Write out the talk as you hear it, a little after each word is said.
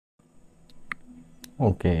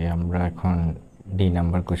ওকে, আমরা এখন D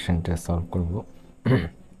number কোয়েশ্চেনটা সলভ করব।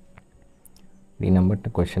 ডি নাম্বারটা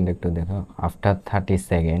কোয়েশ্চেনটা একটু দেখো। After 30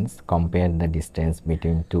 seconds compare the distance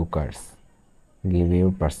between two curse, give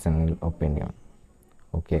your personal opinion.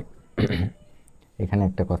 ওকে, এখানে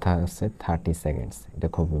একটা কথা আছে 30 সেকেন্ডস, এটা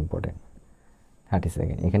খুব ইম্পর্টেন্ট। 30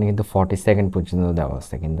 সেকেন্ড, এখানে কিন্তু 40 সেকেন্ড পর্যন্ত দেওয়া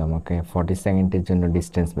আছে, কিন্তু আমাকে 40 সেকেন্ডের জন্য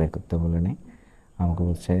ডিস্টেন্স বের করতে বলে নেই, আমাকে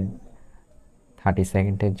বলছে 30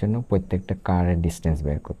 সেকেন্ডের জন্য প্রত্যেকটা কারের ডিস্টেন্স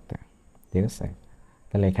বের করতে। ঠিক আছে,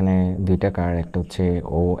 তাহলে এখানে দুইটা কার, একটা হচ্ছে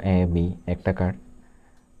ও এ বি, একটা কার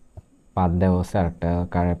পাথ দেওয়া আছে, আর একটা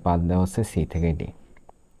কারের পাথ দেওয়া আছে সি থেকে ডি।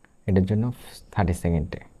 এটার জন্য 30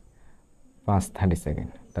 সেকেন্ডে ফার্স্ট 30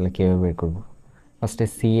 সেকেন্ড, তাহলে কীভাবে বের করব? ফার্স্টে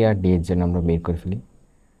সি আর ডি এর জন্য আমরা বের করে ফেলি।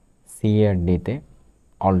 সি আর ডিতে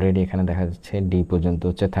অলরেডি এখানে দেখা যাচ্ছে ডি পর্যন্ত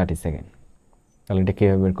হচ্ছে 30 সেকেন্ড, তাহলে এটা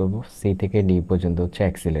কীভাবে বের করবো? সি থেকে ডি পর্যন্ত হচ্ছে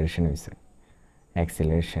অ্যাক্সিলারেশন হয়েছে,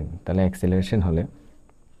 অ্যাক্সিলারেশন। তাহলে অ্যাক্সিলারেশন হলে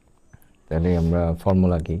তাহলে আমরা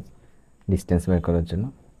ফর্মুলা কি ডিস্টেন্স বের করার জন্য?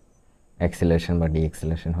 অ্যাক্সিলারেশন বা ডি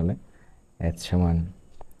অ্যাক্সিলারেশন হলে এচ সমান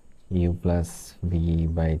you plus V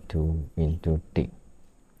by 2 into T.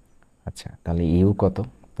 আচ্ছা, তাহলে ইউ কত?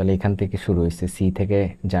 তাহলে এখান থেকে শুরু হয়েছে, সি থেকে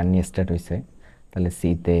জার্নি স্টার্ট হয়েছে, তাহলে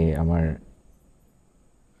সিতে আমার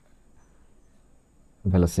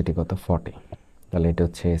ভেলোসিটি কত? 40। তাহলে এটা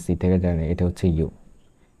হচ্ছে সি থেকে জার্নি, এটা হচ্ছে ইউ।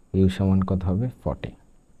 ইউ সমান কত হবে? 40।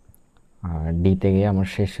 আর ডিতে গিয়ে আমার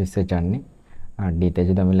শেষ হয়েছে জার্নি, আর ডিতে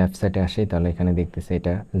যদি আমি লেফট সাইডে আসি তাহলে এখানে দেখতেছি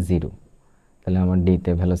এটা 0। তাহলে আমার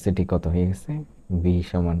ডিতে ভেলোসিটি কত হয়ে গেছে? ভি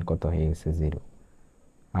সমান কত হয়ে গেছে? 0।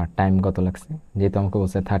 আর টাইম কত লাগছে? যেহেতু আমাকে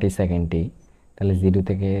বলছে 30 সেকেন্ডই, তাহলে 0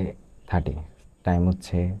 থেকে 30, টাইম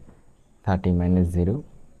হচ্ছে 30 মাইনাস 0,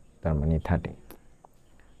 তার মানে 30।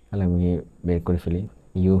 তাহলে আমি বের করে ফেলি।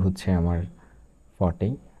 ইউ হচ্ছে আমার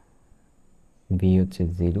 40, ভি হচ্ছে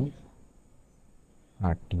 0,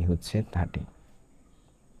 আর টি হচ্ছে 30।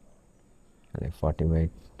 তাহলে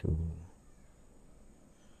 40/2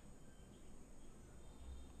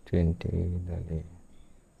 20, তাহলে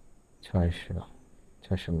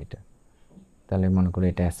 600 মিটার। তাহলে মনে করি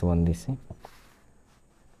এটা S1 দিছি।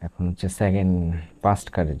 এখন হচ্ছে সেকেন্ড ফার্স্ট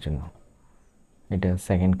কারের জন্য, এটা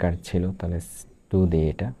সেকেন্ড কার ছিল, তাহলে 2 দিই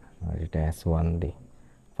এটা, আর এটা S1 দিই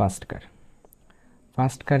ফার্স্ট কার।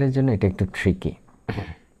 ফার্স্ট কারের জন্য এটা একটু ট্রিকি।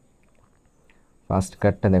 ফার্স্ট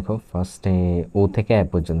কারটা দেখো, ফার্স্টে ও থেকে এ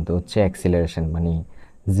পর্যন্ত হচ্ছে অ্যাক্সিলারেশন, মানে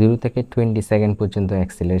 0 থেকে 20 সেকেন্ড পর্যন্ত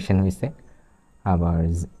অ্যাক্সিলারেশন হয়েছে, আবার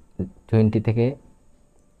 20 থেকে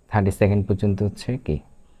 30 সেকেন্ড পর্যন্ত হচ্ছে কি,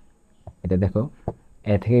 এটা দেখো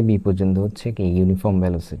এ থেকে বি পর্যন্ত হচ্ছে কি ইউনিফর্ম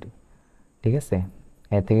ভেলোসিটি। ঠিক আছে,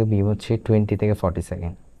 এ থেকে বি হচ্ছে 20 থেকে 40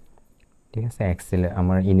 সেকেন্ড। ঠিক আছে,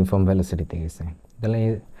 আমার ইউনিফর্ম ভেলোসিটিতে গেছে। তাহলে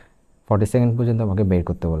 40 সেকেন্ড পর্যন্ত আমাকে বের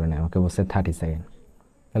করতে বলে না, আমাকে বলছে 30 সেকেন্ড।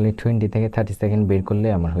 তাহলে 20 থেকে 30 সেকেন্ড বের করলে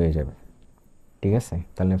আমার হয়ে যাবে। ঠিক আছে,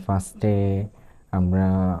 তাহলে ফার্স্টে আমরা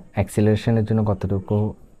অ্যাক্সিলারেশনের জন্য কতটুকু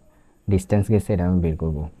ডিস্টেন্স গেছে এটা আমি বের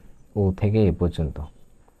করব, ও থেকে এ পর্যন্ত।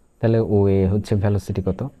 তাহলে ও এ হচ্ছে ভ্যালোসিটি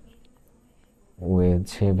কত? ও এ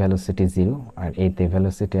হচ্ছে ভ্যালোসিটি 0, আর এতে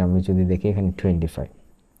ভ্যালোসিটি আমি যদি দেখি এখানে 25।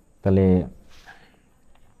 তাহলে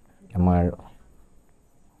আমার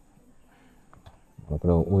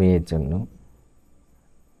ও এর জন্য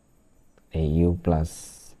এই you plus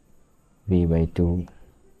v/2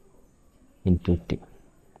 into T.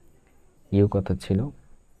 You কত ছিল?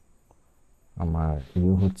 আমার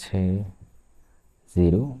ইউ হচ্ছে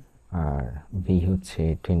 0, আর ভি হচ্ছে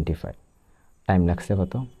 25। টাইম লাগছে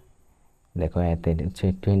কত? দেখো এতে হচ্ছে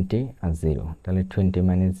 20 আর 0, তাহলে 20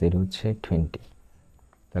 মাইনাস 0 হচ্ছে 20।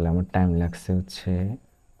 তাহলে আমার টাইম লাগছে হচ্ছে,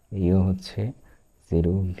 ইউ হচ্ছে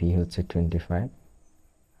 0, ভি হচ্ছে 25,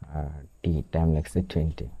 আর টি টাইম লাগছে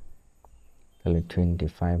 20। তাহলে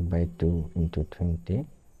 25/2 ইন্টু 20,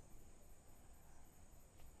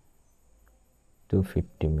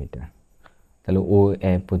 250 মিটার। তাহলে ও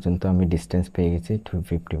এ পর্যন্ত আমি ডিস্টেন্স পেয়ে গেছি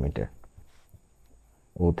 250 মিটার।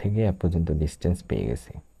 ও থেকে এ পর্যন্ত ডিস্টেন্স পেয়ে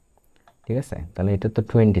গেছি। ঠিক আছে, তাহলে এটা তো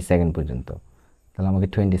 20 সেকেন্ড পর্যন্ত, তাহলে আমাকে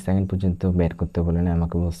 20 সেকেন্ড পর্যন্ত বের করতে বলে না,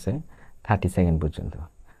 আমাকে বলছে 30 সেকেন্ড পর্যন্ত।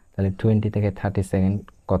 তাহলে 20 থেকে 30 সেকেন্ড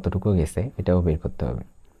কতটুকু গেছে এটাও বের করতে হবে।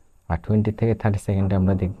 আর 20 থেকে 30 সেকেন্ডে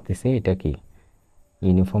আমরা দেখতেছি এটা কি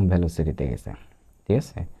ইউনিফর্ম ভ্যালোসিটিতে গেছে। ঠিক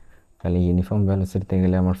আছে, তাহলে ইউনিফর্ম ভ্যালোসিটিতে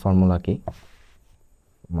গেলে আমার ফর্মুলা কি?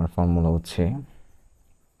 আমার ফর্মুলা হচ্ছে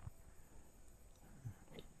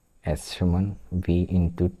এস সমান ভি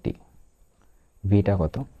ইন্টু টি। ভিটা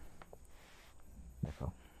কত? দেখো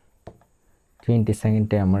 20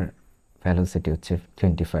 সেকেন্ডে আমার ভ্যালোসিটি হচ্ছে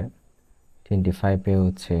 25, 25-এ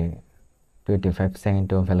হচ্ছে 25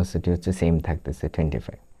 সেকেন্ডেও ভ্যালোসিটি হচ্ছে সেম থাকতেছে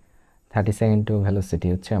 25, 30 সেকেন্ডেও ভ্যালোসিটি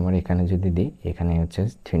হচ্ছে আমার এখানে যদি দিই এখানে হচ্ছে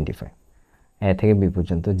 25। এ থেকে বি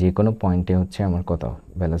পর্যন্ত যে কোনো পয়েন্টে হচ্ছে আমার কত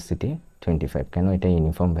ভেলোসিটি 25, কেন এটা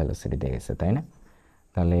ইউনিফর্ম ভেলোসিটি দিয়ে গেছে, তাই না?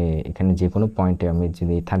 তাহলে এখানে যে কোনো পয়েন্টে আমি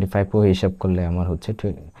যদি 35ও হিসাব করলে আমার হচ্ছে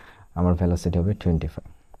আমার ভেলোসিটি হবে 25।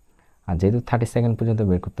 আর যেহেতু 30 সেকেন্ড পর্যন্ত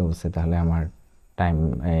বের করতে বলছে, তাহলে আমার টাইম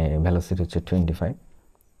ভেলোসিটি হচ্ছে 25।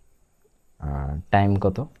 আর টাইম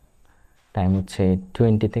কত? টাইম হচ্ছে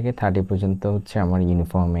 20 থেকে 30 পর্যন্ত হচ্ছে আমার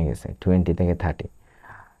ইউনিফর্মে গেছে। 20 থেকে 30,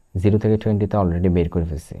 0 থেকে 20 তো অলরেডি বের করে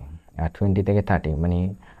ফেলছি। আর 20 থেকে 30 মানে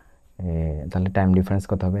তাহলে টাইম ডিফারেন্স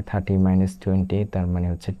কত হবে? 30 মাইনাস 20, তার মানে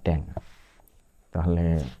হচ্ছে 10। তাহলে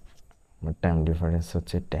টাইম ডিফারেন্স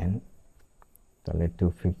হচ্ছে 10, তাহলে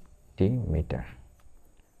 250 মিটার।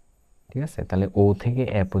 ঠিক আছে, তাহলে ও থেকে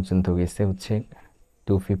এ পর্যন্ত গেছে হচ্ছে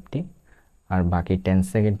 250, আর বাকি 10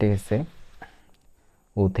 সেকেন্ডে গেছে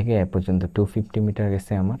ও থেকে এ পর্যন্ত 250 মিটার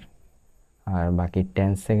গেছে আমার, আর বাকি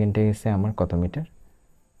 10 সেকেন্ডে গেছে আমার কত মিটার?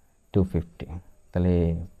 250। তাহলে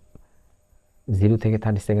 0 থেকে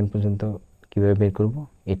 30 সেকেন্ড পর্যন্ত কীভাবে বের করব?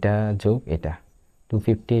 এটা যোগ এটা,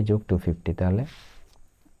 250 যোগ 250, তাহলে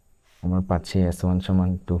আমার পাচ্ছি S1 সমান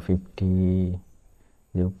 250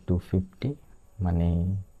 যোগ 250 মানে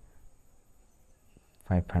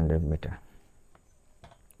 500 মিটার।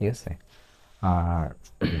 ঠিক আছে, আর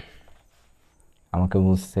আমাকে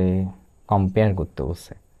বলছে কম্পেয়ার করতে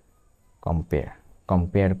বলছে।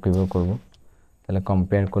 কম্পেয়ার কীভাবে করবো? তাহলে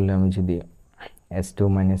কম্পেয়ার করলে আমি যদি S2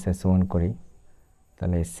 মাইনাস S1 করি,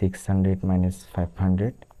 তাহলে 600 মাইনাস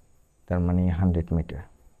 500, তার মানে 100 মিটার।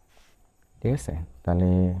 ঠিক আছে, তাহলে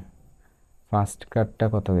ফার্স্ট কাটটা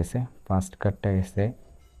কত গেছে? ফার্স্ট কাটটা গেছে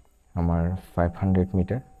আমার 500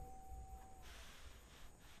 মিটার,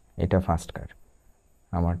 এটা ফার্স্ট কাট।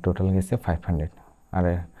 আমার টোটাল গেছে 500, আর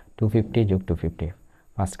 250 যোগ 250,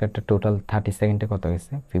 ফার্স্ট কাটটা টোটাল 30 সেকেন্ডে কত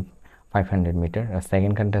গেছে? 500 মিটার। আর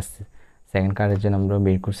সেকেন্ড কাটের জন্য আমরা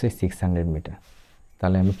বের করছি 600 মিটার।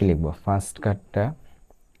 তাহলে আমি কি লিখবো? ফার্স্ট কাটটা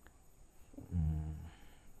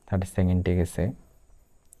 30 সেকেন্ডে গেছে,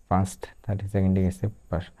 ফার্স্ট 30 সেকেন্ডে গেছে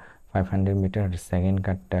 500 মিটার, আর সেকেন্ড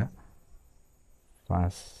কাটটা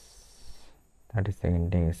ফার্স্ট 30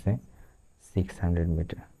 সেকেন্ডে গেছে 600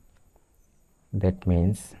 মিটার। দ্যাট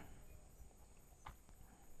মিন্স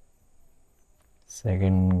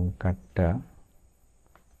সেকেন্ড কাটটা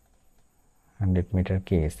 100 মিটার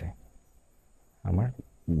কি গেছে আমার?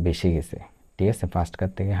 বেশি গেছে। ঠিক আছে, ফার্স্ট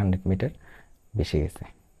কাট থেকে 100 মিটার বেশি গেছে,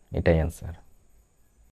 এটাই অ্যান্সার।